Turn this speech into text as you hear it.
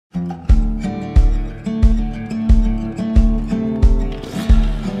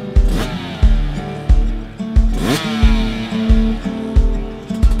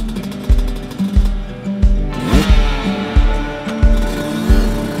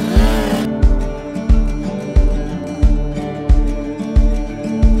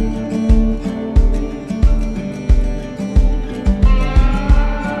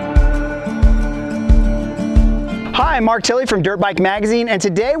I'm Mark Tilley from Dirtbike Magazine, and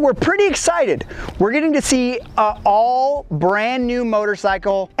today we're pretty excited. We're getting to see an all brand new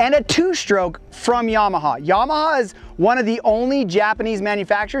motorcycle and a two-stroke from Yamaha. Yamaha is one of the only Japanese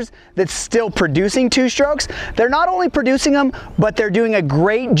manufacturers that's still producing two-strokes. They're not only producing them, but they're doing a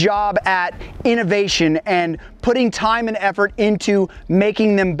great job at innovation and putting time and effort into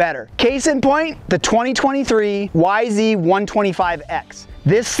making them better. Case in point, the 2023 YZ125X.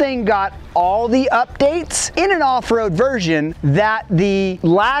 This thing got all the updates in an off-road version that the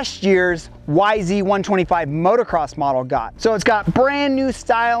last year's YZ125 motocross model got. So it's got brand new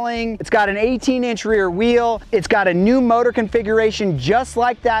styling, it's got an 18-inch rear wheel, it's got a new motor configuration just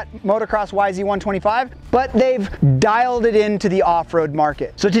like that motocross YZ125, but they've dialed it into the off-road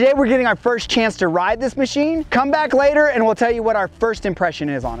market. So today we're getting our first chance to ride this machine. Come back later and we'll tell you what our first impression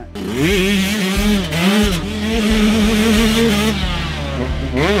is on it.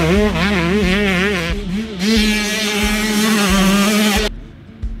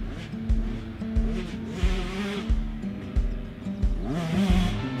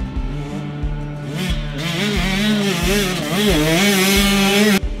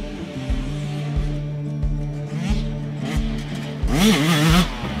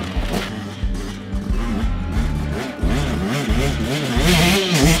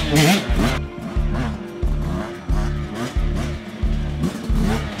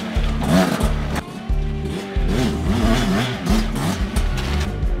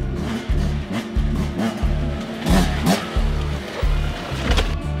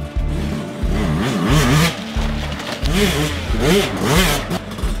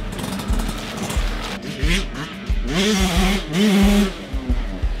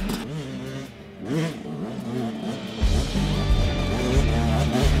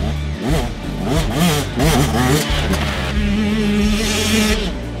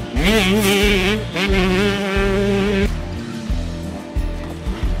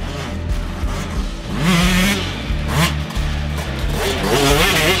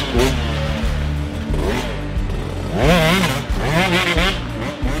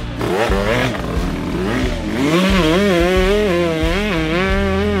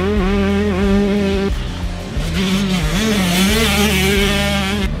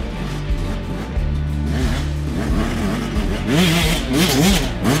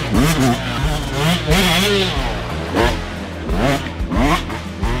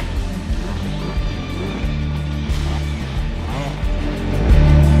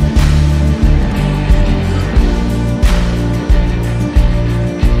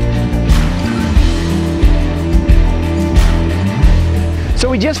 So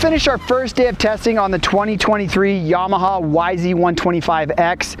we just finished our first day of testing on the 2023 Yamaha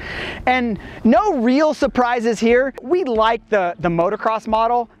YZ125X, and no real surprises here. We like the motocross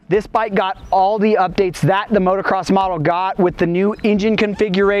model. This bike got all the updates that the motocross model got with the new engine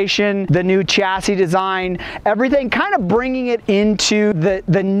configuration, the new chassis design, everything kind of bringing it into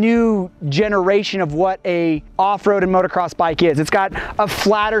the new generation of what a off-road and motocross bike is. It's got a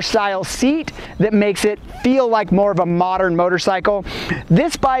flatter style seat that makes it feel like more of a modern motorcycle.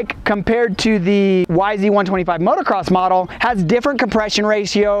 This bike, compared to the YZ125 motocross model, has different compression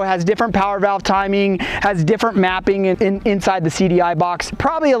ratio, has different power valve timing, has different mapping inside the CDI box,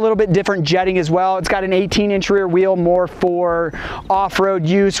 probably a little bit different jetting as well. It's got an 18-inch rear wheel, more for off-road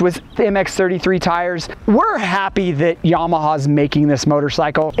use with MX-33 tires. We're happy that Yamaha's making this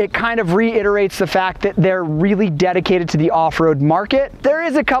motorcycle. It kind of reiterates the fact that they're really dedicated to the off-road market. There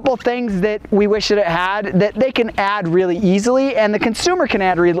is a couple things that we wish that it had that they can add really easily, and the consumer can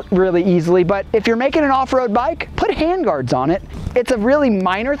add really easily, but if you're making an off-road bike, put handguards on it. It's a really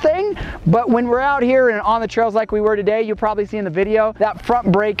minor thing, but when we're out here and on the trails like we were today, you'll probably see in the video, that front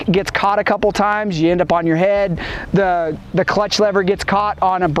brake gets caught a couple times, you end up on your head, the clutch lever gets caught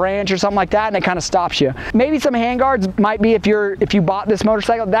on a branch or something like that, and it kind of stops you. Maybe some handguards might be if you bought this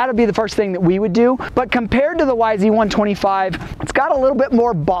motorcycle, that would be the first thing that we would do. But compared to the YZ125, it's got a little bit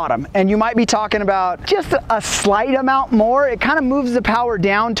more bottom, and you might be talking about just a slight amount more. It kind of moves the power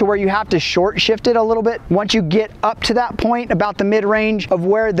down to where you have to short shift it a little bit. Once you get up to that point, about the mid-range of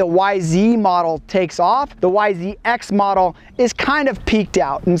where the YZ model takes off, the YZX model is kind of peaked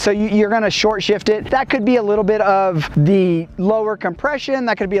out, and so you're going to short shift it. That could be a little bit of the lower compression,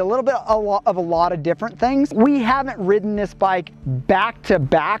 that could be a little bit of a lot of different things. We haven't ridden this bike back to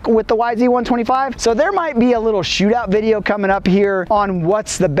back with the YZ125, so there might be a little shootout video coming up here on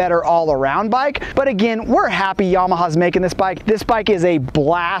what's the better all-around bike. But again, we're happy Yamaha's making this bike. This bike is a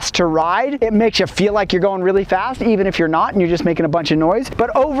blast to ride. It makes you feel like you're going really fast, even if you're not and you're just making a bunch of noise.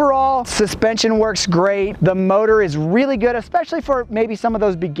 But overall, suspension works great. The motor is really good, especially for maybe some of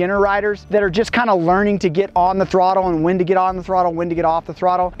those beginner riders that are just kind of learning to get on the throttle and when to get on the throttle, when to get off the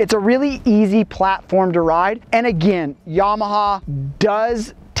throttle. It's a really easy platform to ride. And again, Yamaha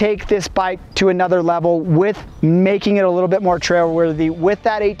does take this bike to another level with making it a little bit more trail worthy with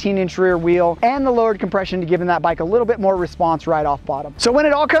that 18-inch rear wheel and the lowered compression to giving that bike a little bit more response right off bottom. So when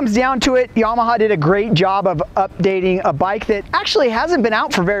it all comes down to it, Yamaha did a great job of updating a bike that actually hasn't been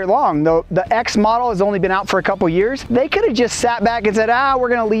out for very long. Though the X model has only been out for a couple years. They could have just sat back and said, we're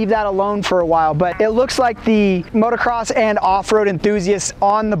gonna leave that alone for a while. But it looks like the motocross and off-road enthusiasts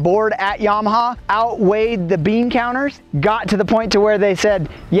on the board at Yamaha outweighed the bean counters, got to the point to where they said,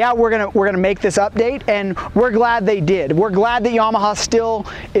 yeah, we're gonna make this update, and we're glad they did. We're glad that Yamaha still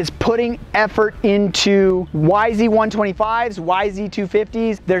is putting effort into YZ125s,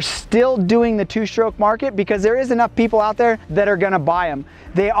 YZ250s. They're still doing the two-stroke market because there is enough people out there that are gonna buy them.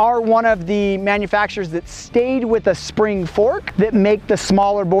 They are one of the manufacturers that stayed with a spring fork that make the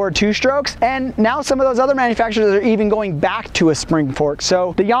smaller bore two-strokes, and now some of those other manufacturers are even going back to a spring fork.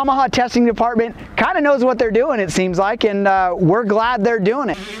 So the Yamaha testing department kind of knows what they're doing, it seems like, and we're glad they're doing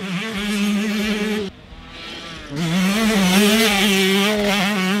it.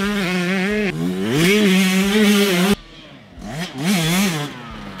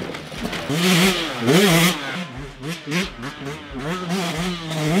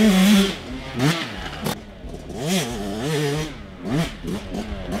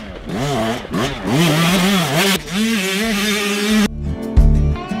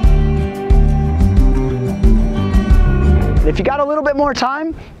 If you got a little bit more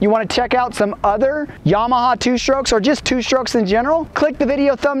time, you want to check out some other Yamaha two-strokes or just two-strokes in general, click the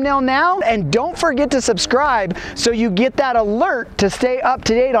video thumbnail now, and don't forget to subscribe so you get that alert to stay up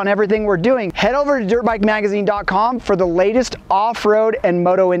to date on everything we're doing. Head over to dirtbikemagazine.com for the latest off-road and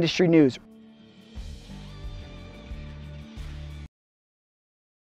moto industry news.